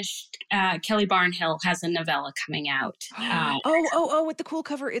just finished Kelly Barnhill has a novella coming out. With the cool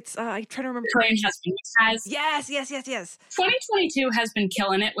cover. It's I try to remember. Korean Husband, which has Yes. 2022 has been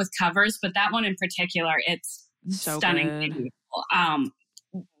killing it with covers, but that one in particular, it's So stunning. good.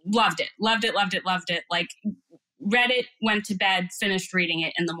 Loved it. Like read it, went to bed, finished reading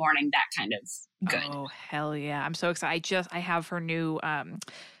it in the morning, that kind of good. Oh, hell yeah. I'm so excited. I have her new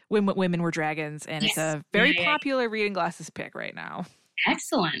When Women Were Dragons, and it's a very popular reading glasses pick right now.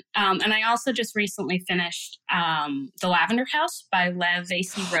 Excellent. And I also just recently finished The Lavender House by Lev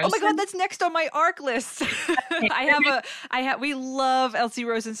A.C. Rosen. Oh my God, that's next on my ARC list. We love Elsie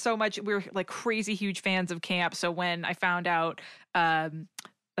Rosen so much. We're like crazy huge fans of camp. So when I found out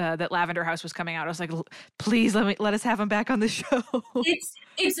that Lavender House was coming out, I was like, please let us have him back on the show.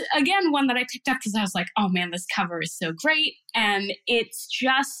 It's again one that I picked up because I was like, oh man, this cover is so great. And it's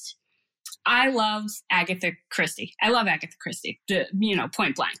just, I love Agatha Christie. I love Agatha Christie,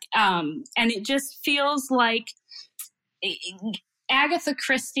 point blank. And it just feels like Agatha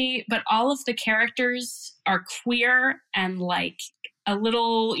Christie, but all of the characters are queer and like a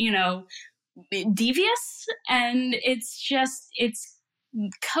little, devious. And it's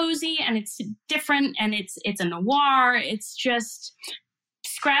cozy and it's different and it's a noir. It's just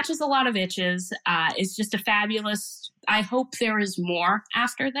scratches a lot of itches. It's just a fabulous. I hope there is more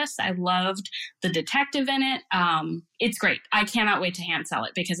after this. I loved the detective in it. It's great. I cannot wait to hand sell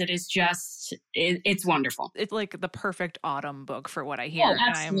it because it is just, it's wonderful. It's like the perfect autumn book for what I hear. Oh,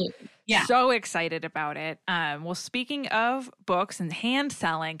 absolutely. And I'm so excited about it. Well, speaking of books and hand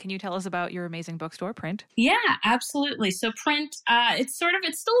selling, can you tell us about your amazing bookstore, Print? Yeah, absolutely. So Print, it's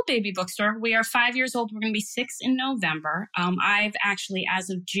still a baby bookstore. We are 5 years old. We're going to be 6 in November. I've actually,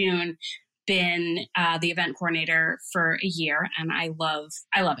 as of June, been the event coordinator for a year, and I love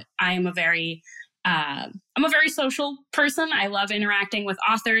it. I'm a very social person. I love interacting with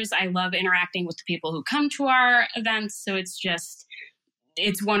authors. I love interacting with the people who come to our events. So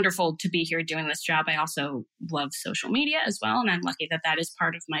it's wonderful to be here doing this job. I also love social media as well, and I'm lucky that is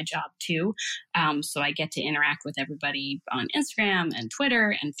part of my job too. So I get to interact with everybody on Instagram and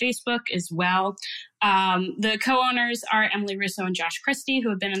Twitter and Facebook as well. The co-owners are Emily Russo and Josh Christie, who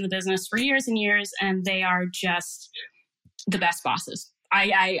have been in the business for years and years, and they are just the best bosses.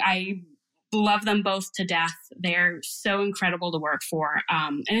 I love them both to death. They're so incredible to work for.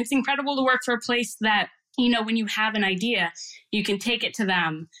 And it's incredible to work for a place that, when you have an idea, you can take it to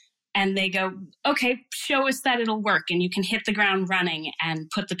them and they go, okay, show us that it'll work. And you can hit the ground running and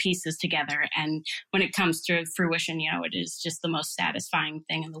put the pieces together. And when it comes to fruition, it is just the most satisfying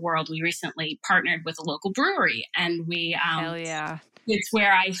thing in the world. We recently partnered with a local brewery, and we, hell yeah. It's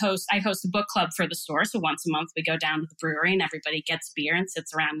where I host a book club for the store. So once a month we go down to the brewery and everybody gets beer and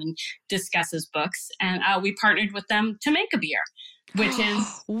sits around and discusses books. And we partnered with them to make a beer, which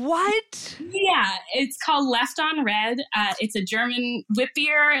is what? Yeah, it's called Left on Red. It's a German wit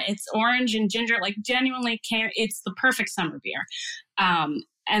beer. It's orange and ginger, like genuinely it's the perfect summer beer.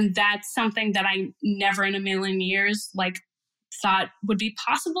 And that's something that I never in a million years thought would be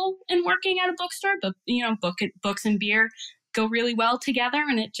possible in working at a bookstore. But books and beer go really well together,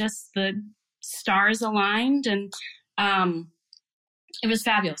 and the stars aligned, and it was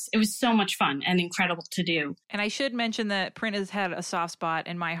fabulous. It was so much fun and incredible to do. And I should mention that Print has had a soft spot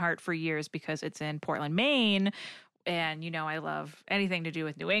in my heart for years because it's in Portland, Maine. And, I love anything to do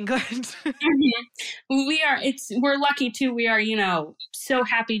with New England. Mm-hmm. We're lucky too. We are, so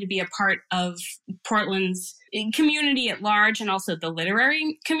happy to be a part of Portland's community at large. And also the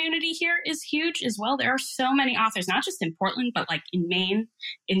literary community here is huge as well. There are so many authors, not just in Portland, but in Maine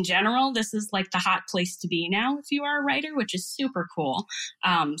in general. This is the hot place to be now if you are a writer, which is super cool.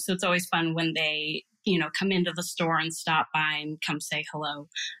 So it's always fun when they come into the store and stop by and come say hello.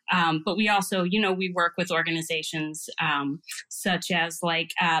 But we also, we work with organizations such as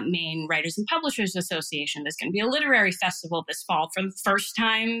Maine Writers and Publishers Association. There's going to be a literary festival this fall for the first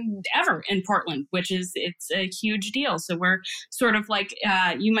time ever in Portland, it's a huge deal. So we're sort of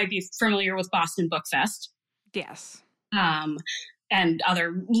you might be familiar with Boston Book Fest. Yes. And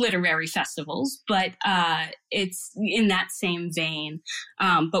other literary festivals, but it's in that same vein.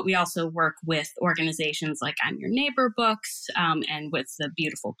 But we also work with organizations like I'm Your Neighbor Books and with the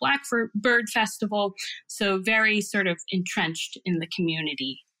beautiful Blackbird Festival. So very sort of entrenched in the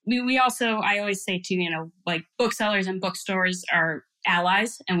community. We also, I always say too, booksellers and bookstores are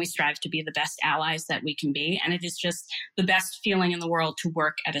allies, and we strive to be the best allies that we can be. And it is just the best feeling in the world to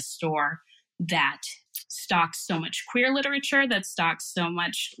work at a store that stocks so much queer literature, that stocks so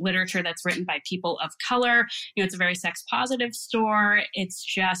much literature that's written by people of color. It's a very sex positive store. It's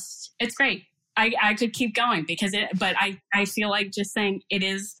great. I could keep going but I feel like just saying it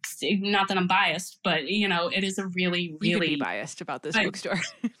is, not that I'm biased, but it is a really, really. You could be biased about this bookstore.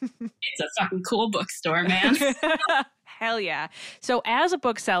 It's a fucking cool bookstore, man. Hell yeah. So as a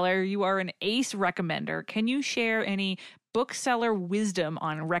bookseller, you are an ace recommender. Can you share any bookseller wisdom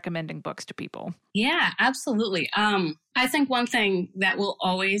on recommending books to people? Yeah, absolutely. I think one thing that will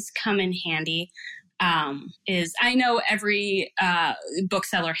always come in handy is I know every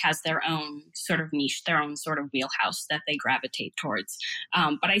bookseller has their own sort of niche, their own sort of wheelhouse that they gravitate towards.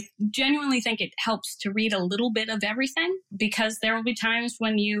 But I genuinely think it helps to read a little bit of everything, because there will be times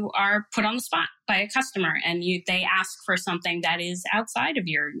when you are put on the spot by a customer and they ask for something that is outside of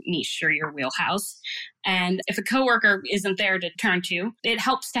your niche or your wheelhouse. And if a coworker isn't there to turn to, it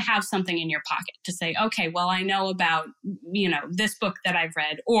helps to have something in your pocket to say, okay, well, I know about, this book that I've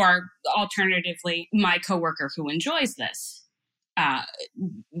read, or alternatively, my coworker who enjoys this,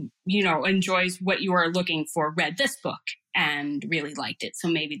 enjoys what you are looking for, read this book and really liked it. So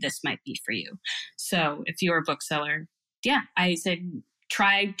maybe this might be for you. So if you're a bookseller, I said,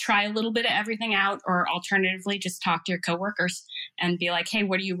 try a little bit of everything out, or alternatively, just talk to your coworkers and be like, hey,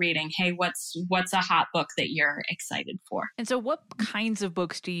 what are you reading? Hey, what's a hot book that you're excited for? And so what kinds of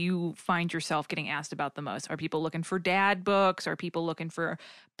books do you find yourself getting asked about the most? Are people looking for dad books? Are people looking for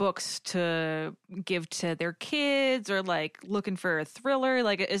books to give to their kids, or like looking for a thriller?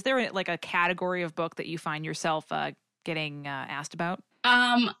 Like, is there like a category of book that you find yourself getting asked about?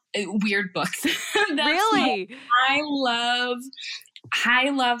 Weird books. Really? I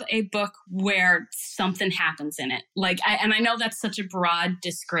love a book where something happens in it. I know that's such a broad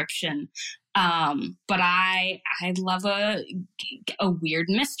description, but I love a weird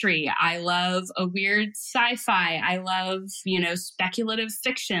mystery. I love a weird sci-fi. I love, speculative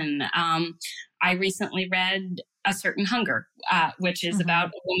fiction. I recently read A Certain Hunger, which is about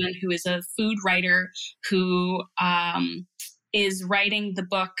a woman who is a food writer who is writing the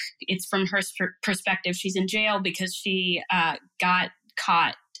book. It's from her perspective. She's in jail because she got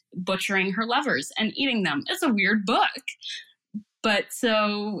caught butchering her lovers and eating them. It's a weird book. But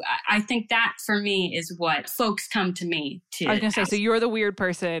so I think that for me is what folks come to me to. I was going to say, so you're the weird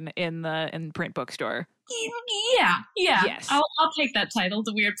person in the print bookstore. Yeah. Yes. I'll take that title,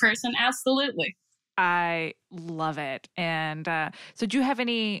 the weird person. Absolutely. I love it. And so do you have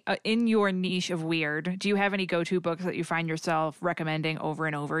any, in your niche of weird, do you have any go-to books that you find yourself recommending over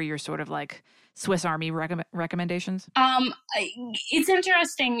and over, your sort of like Swiss Army recommendations? It's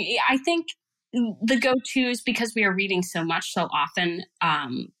interesting. I think the go-tos, because we are reading so much so often,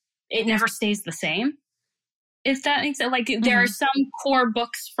 it never stays the same. If that makes it, there are some core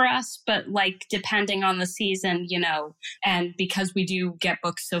books for us, but depending on the season, and because we do get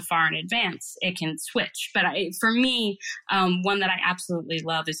books so far in advance, it can switch. But for me, one that I absolutely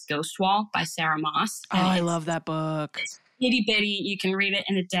love is Ghost Wall by Sarah Moss. And I love that book. It's itty bitty. You can read it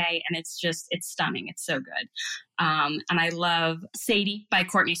in a day, and it's stunning. It's so good. And I love Sadie by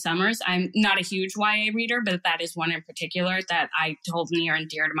Courtney Summers. I'm not a huge YA reader, but that is one in particular that I hold near and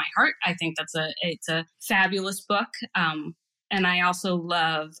dear to my heart. I think it's a fabulous book. And I also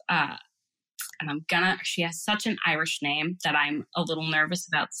love, she has such an Irish name that I'm a little nervous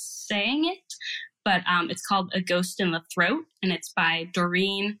about saying it, but it's called A Ghost in the Throat, and it's by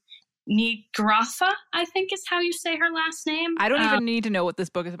Doreen Nigrafa, I think is how you say her last name. I don't even need to know what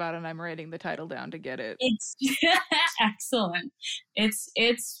this book is about, and I'm writing the title down to get it. It's excellent.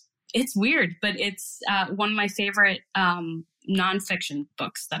 It's weird, but it's one of my favorite nonfiction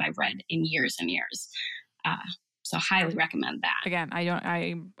books that I've read in years and years. So highly recommend that. Again,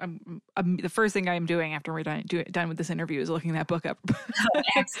 I'm the first thing I'm doing after we're done with this interview is looking that book up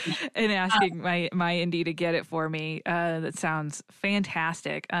and asking my indie to get it for me. That sounds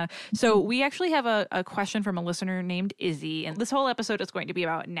fantastic. So we actually have a question from a listener named Izzy, and this whole episode is going to be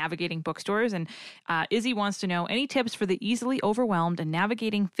about navigating bookstores. And Izzy wants to know any tips for the easily overwhelmed and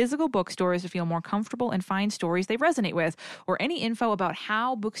navigating physical bookstores to feel more comfortable and find stories they resonate with, or any info about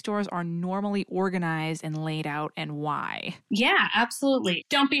how bookstores are normally organized and laid out and why. Yeah, absolutely.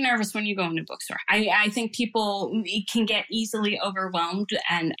 Don't be nervous when you go into a bookstore. I think people can get easily overwhelmed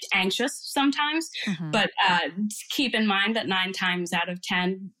and anxious sometimes, but keep in mind that 9 times out of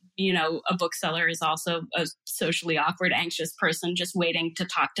 10, a bookseller is also a socially awkward, anxious person just waiting to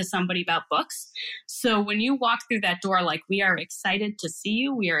talk to somebody about books. So when you walk through that door, we are excited to see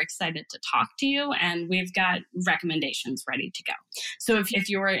you, we are excited to talk to you, and we've got recommendations ready to go. So if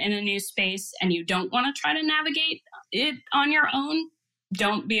you're in a new space and you don't want to try to navigate it on your own,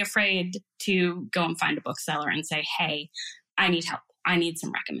 don't be afraid to go and find a bookseller and say, hey, I need help. I need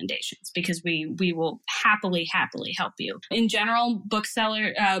some recommendations, because we will happily help you. In general,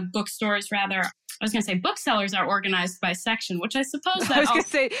 bookstores I was going to say booksellers are organized by section, which I suppose that I was going to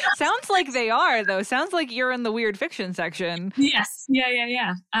say, sounds like they are, though. Sounds like you're in the weird fiction section. Yes.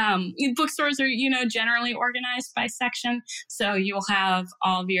 Yeah. Bookstores are, generally organized by section. So you'll have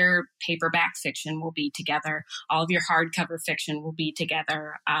all of your paperback fiction will be together. All of your hardcover fiction will be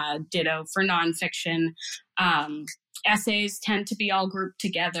together. Ditto for nonfiction. Essays tend to be all grouped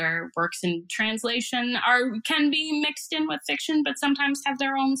together. Works in translation can be mixed in with fiction, but sometimes have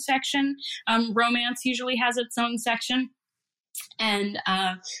their own section. Romance usually has its own section. And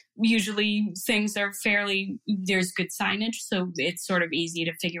usually things are there's good signage, so it's sort of easy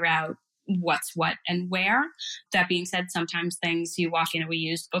to figure out what's what and where. That being said, sometimes things you walk into a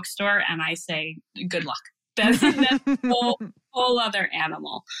used bookstore and I say, good luck. That's a whole other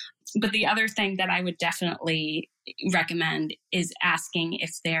animal. But the other thing that I would definitely recommend is asking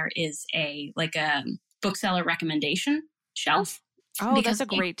if there is a bookseller recommendation shelf. Oh, because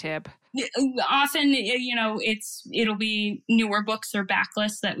that's a great tip. Often, it'll be newer books or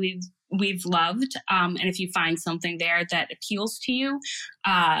backlists that we've loved. And if you find something there that appeals to you,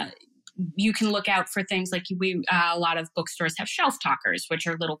 you can look out for things like a lot of bookstores have shelf talkers, which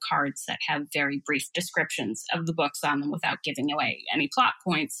are little cards that have very brief descriptions of the books on them without giving away any plot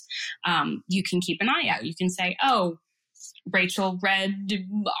points. You can keep an eye out. You can say, oh, Rachel read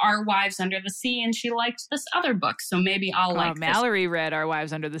Our Wives Under the Sea and she liked this other book, so maybe I'll like Mallory read Our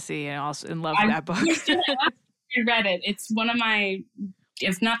Wives Under the Sea and loved that book. I read it. It's one of my,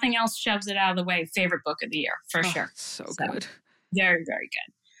 if nothing else shoves it out of the way, favorite book of the year, for sure. So good. Very, very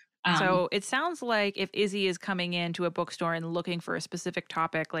good. So it sounds like if Izzy is coming into a bookstore and looking for a specific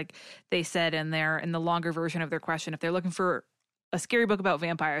topic, like they said in the longer version of their question, if they're looking for a scary book about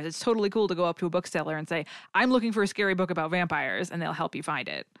vampires, it's totally cool to go up to a bookseller and say, I'm looking for a scary book about vampires, and they'll help you find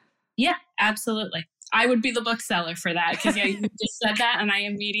it. Yeah, absolutely. I would be the bookseller for that because you just said that and I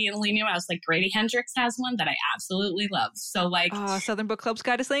immediately knew. I was like, Grady Hendrix has one that I absolutely love. So Southern Book Club's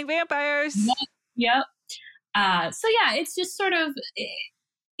Guide to Slaying Vampires. Yep. So yeah, it's just sort of,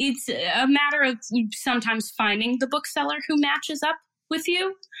 it's a matter of sometimes finding the bookseller who matches up with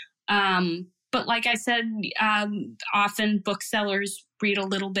you. But like I said, often booksellers read a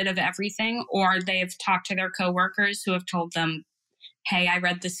little bit of everything, or they've talked to their coworkers who have told them, hey, I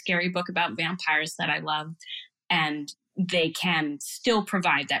read this scary book about vampires that I loved, and they can still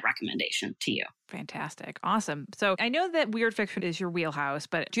provide that recommendation to you. Fantastic. Awesome. So I know that weird fiction is your wheelhouse,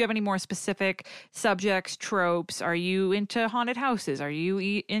 but do you have any more specific subjects, tropes? Are you into haunted houses? Are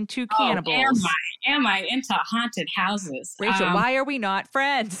you into cannibals? Am I into haunted houses? Rachel, why are we not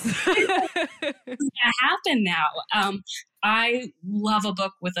friends? It's gonna happen now. I love a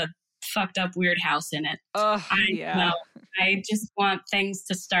book with a fucked up weird house in it. I just want things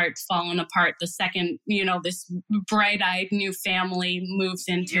to start falling apart the second, that's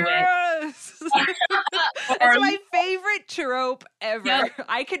my favorite trope ever. Yep.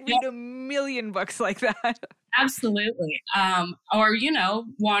 I could read a million books like that. Absolutely. Or,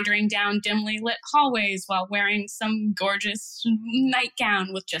 wandering down dimly lit hallways while wearing some gorgeous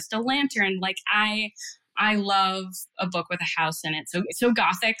nightgown with just a lantern. I love a book with a house in it. So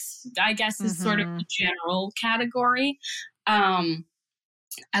Gothics, I guess, is sort of the general category. I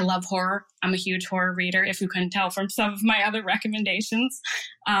love horror. I'm a huge horror reader, if you couldn't tell from some of my other recommendations.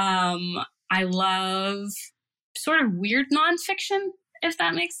 I love sort of weird nonfiction, if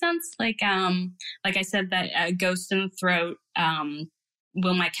that makes sense. Like I said, that Ghost in the Throat,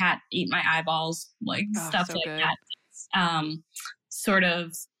 Will My Cat Eat My Eyeballs, stuff so like good. That. Sort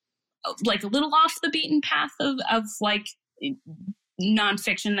of like a little off the beaten path of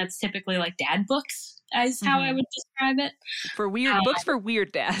nonfiction that's typically like dad books, is how I would describe it. For weird books for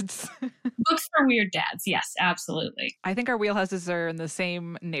weird dads. Books for weird dads, yes, absolutely. I think our wheelhouses are in the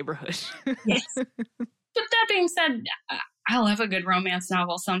same neighborhood. Yes. But that being said, I love a good romance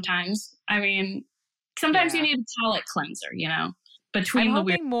novel sometimes. I mean, sometimes you need a palate cleanser, I'm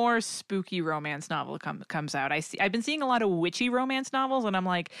hoping more spooky romance novel comes out. I've been seeing a lot of witchy romance novels, and I'm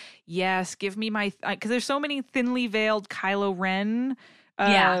like, yes, give me my because there's so many thinly veiled Kylo Ren,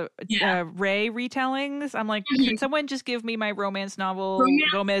 Rey retellings. I'm like, can someone just give me my romance novel,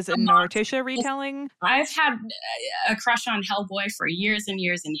 Gomez and Morticia retelling? I've had a crush on Hellboy for years and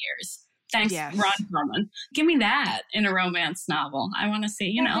years and years. Thanks, Ron Perlman. Give me that in a romance novel. I want to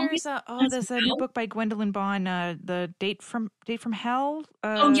see, there's a new book by Gwendolyn Bond, The Date from Hell.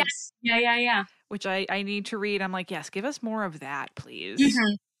 Yes. Yeah. Which I need to read. I'm like, yes, give us more of that, please.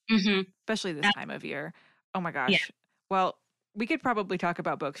 Especially this time of year. Oh my gosh. Yeah. Well, We could probably talk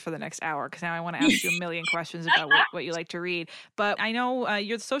about books for the next hour because now I want to ask you a million questions about what you like to read. But I know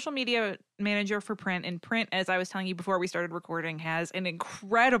you're the social media manager for Print, and Print, as I was telling you before we started recording, has an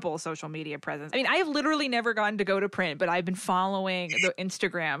incredible social media presence. I mean, I have literally never gotten to go to Print, but I've been following the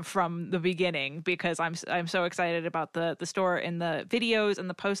Instagram from the beginning because I'm so excited about the store, and the videos and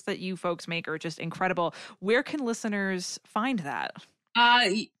the posts that you folks make are just incredible. Where can listeners find that?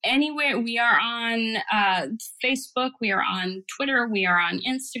 Anywhere. We are on Facebook, we are on Twitter, we are on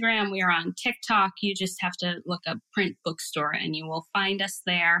Instagram, we are on TikTok. You just have to look up Print Bookstore and you will find us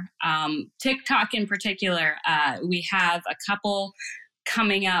there. TikTok in particular, we have a couple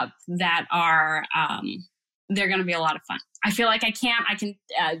coming up that are they're going to be a lot of fun. I feel like I can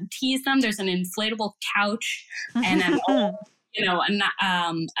tease them. There's an inflatable couch and an old, a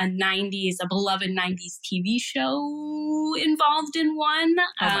beloved 90s TV show involved in one.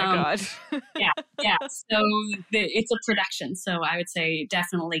 Oh my God. Yeah. So it's a production. So I would say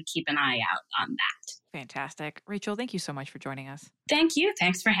definitely keep an eye out on that. Fantastic. Rachel, thank you so much for joining us. Thank you.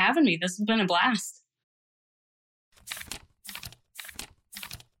 Thanks for having me. This has been a blast.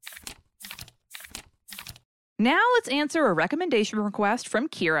 Now let's answer a recommendation request from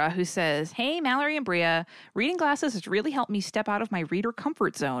Kira, who says, "Hey, Mallory and Bria, reading glasses has really helped me step out of my reader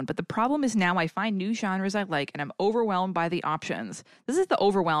comfort zone, but the problem is now I find new genres I like and I'm overwhelmed by the options." This is the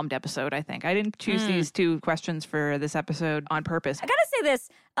overwhelmed episode, I think. I didn't choose these two questions for this episode on purpose. I gotta say this.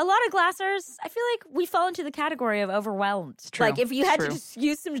 A lot of glassers, I feel like we fall into the category of overwhelmed. It's true. Like if you had It's to just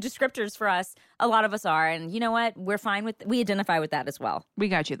use some descriptors for us, a lot of us are. And you know what? We're fine with, we identify with that as well. We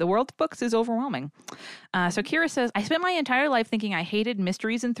got you. The world of books is overwhelming. So Kira says, "I spent my entire life thinking I hated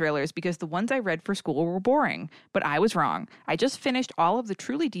mysteries and thrillers because the ones I read for school were boring. But I was wrong. I just finished all of the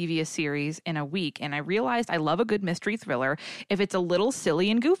Truly Devious series in a week, and I realized I love a good mystery thriller if it's a little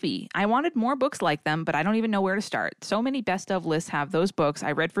silly and goofy. I wanted more books like them, but I don't even know where to start. So many best of lists have those books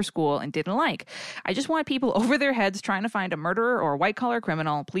I read for school and didn't like. I just want people over their heads trying to find a murderer or a white-collar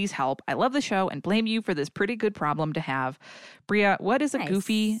criminal. Please help. I love the show and blame you for this pretty good problem to have." Bria, what is a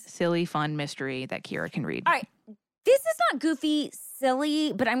goofy, silly, fun mystery that Kira can read? All right. This is not goofy,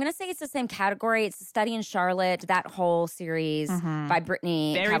 silly, but I'm going to say it's the same category. It's Study in Charlotte, that whole series by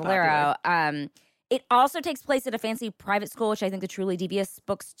Brittany Very Caballero. It also takes place at a fancy private school, which I think the Truly Devious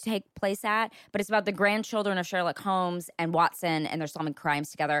books take place at. But it's about the grandchildren of Sherlock Holmes and Watson, and they're solving crimes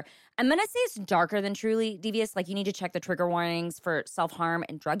together. I'm going to say it's darker than Truly Devious. Like, you need to check the trigger warnings for self-harm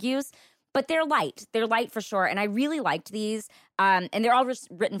and drug use. But they're light. They're light for sure. And I really liked these. And they're all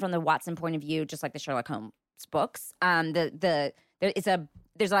written from the Watson point of view, just like the Sherlock Holmes books. There's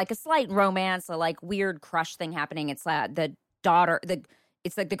like a slight romance, a like weird crush thing happening. It's the daughter,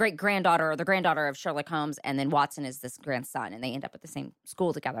 it's like the great granddaughter or the granddaughter of Sherlock Holmes, and then Watson is this grandson, and they end up at the same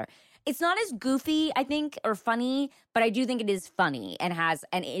school together. It's not as goofy, I think, or funny, but I do think it is funny and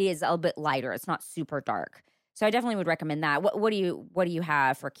it is a little bit lighter. It's not super dark, so I definitely would recommend that. What do you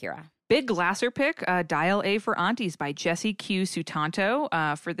have for Kira? Big Glasser pick, Dial A for Aunties by Jessie Q. Sutanto.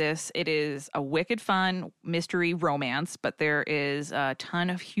 For this, it is a wicked fun mystery romance, but there is a ton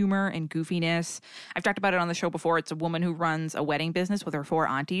of humor and goofiness. I've talked about it on the show before. It's a woman who runs a wedding business with her 4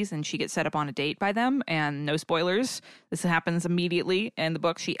 aunties, and she gets set up on a date by them, and no spoilers, this happens immediately. In the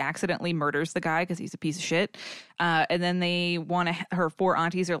book, she accidentally murders the guy because he's a piece of shit. And then her 4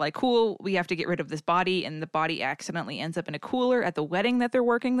 aunties are like, cool, we have to get rid of this body, and the body accidentally ends up in a cooler at the wedding that they're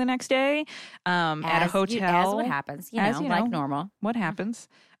working the next day. At a hotel. As what happens, like normal. What happens?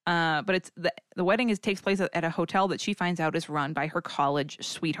 But it's the wedding takes place at a hotel that she finds out is run by her college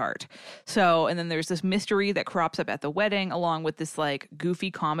sweetheart. So, and then there's this mystery that crops up at the wedding, along with this like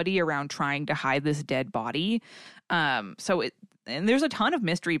goofy comedy around trying to hide this dead body. And there's a ton of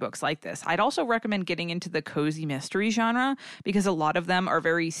mystery books like this. I'd also recommend getting into the cozy mystery genre because a lot of them are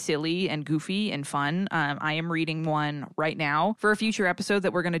very silly and goofy and fun. I am reading one right now for a future episode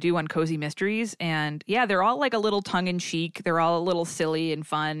that we're going to do on cozy mysteries. And yeah, they're all like a little tongue-in-cheek. They're all a little silly and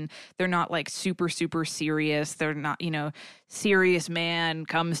fun. They're not like super, super serious. They're not, serious man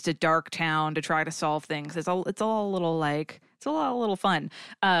comes to dark town to try to solve things. It's all a little fun.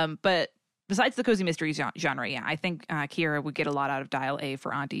 But besides the cozy mystery genre, yeah, I think Kira would get a lot out of Dial A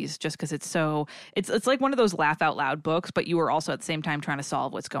for Aunties just because it's like one of those laugh out loud books, but you are also at the same time trying to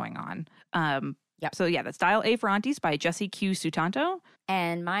solve what's going on. Yep. So yeah, that's Dial A for Aunties by Jessie Q. Sutanto.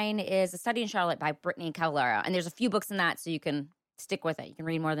 And mine is A Study in Charlotte by Brittany Caballero. And there's a few books in that, so you can stick with it. You can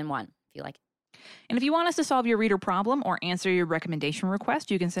read more than one if you like it. And if you want us to solve your reader problem or answer your recommendation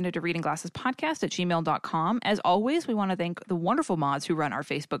request, you can send it to readingglassespodcast@gmail.com. As always, we want to thank the wonderful mods who run our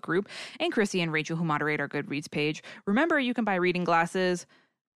Facebook group and Chrissy and Rachel who moderate our Goodreads page. Remember, you can buy Reading Glasses,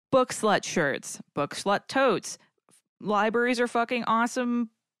 Book Slut shirts, Book Slut totes, libraries are fucking awesome.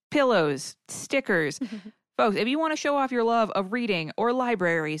 Pillows, stickers. Folks, if you want to show off your love of reading or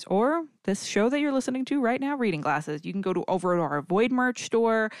libraries or this show that you're listening to right now, Reading Glasses, you can go over to our Void merch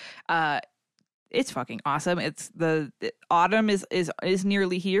store. It's fucking awesome. It's autumn is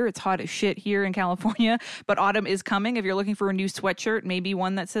nearly here. It's hot as shit here in California, but autumn is coming. If you're looking for a new sweatshirt, maybe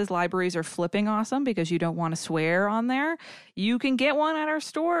one that says libraries are flipping awesome because you don't want to swear on there, you can get one at our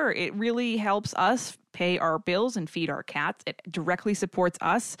store. It really helps us pay our bills and feed our cats. It directly supports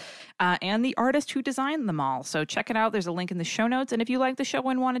us and the artist who designed them all. So check it out. There's a link in the show notes. And if you like the show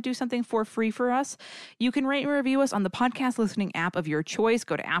and want to do something for free for us, you can rate and review us on the podcast listening app of your choice.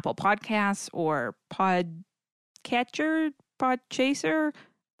 Go to Apple Podcasts or Podcatcher, Podchaser.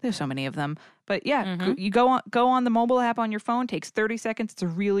 There's so many of them. But yeah, you go on the mobile app on your phone. Takes 30 seconds. It's a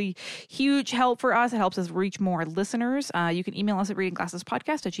really huge help for us. It helps us reach more listeners. You can email us at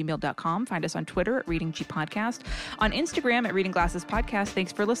readingglassespodcast@gmail.com. Find us on Twitter at readinggpodcast. On Instagram at readingglassespodcast.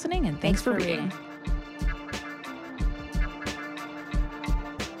 Thanks for listening and thanks for reading.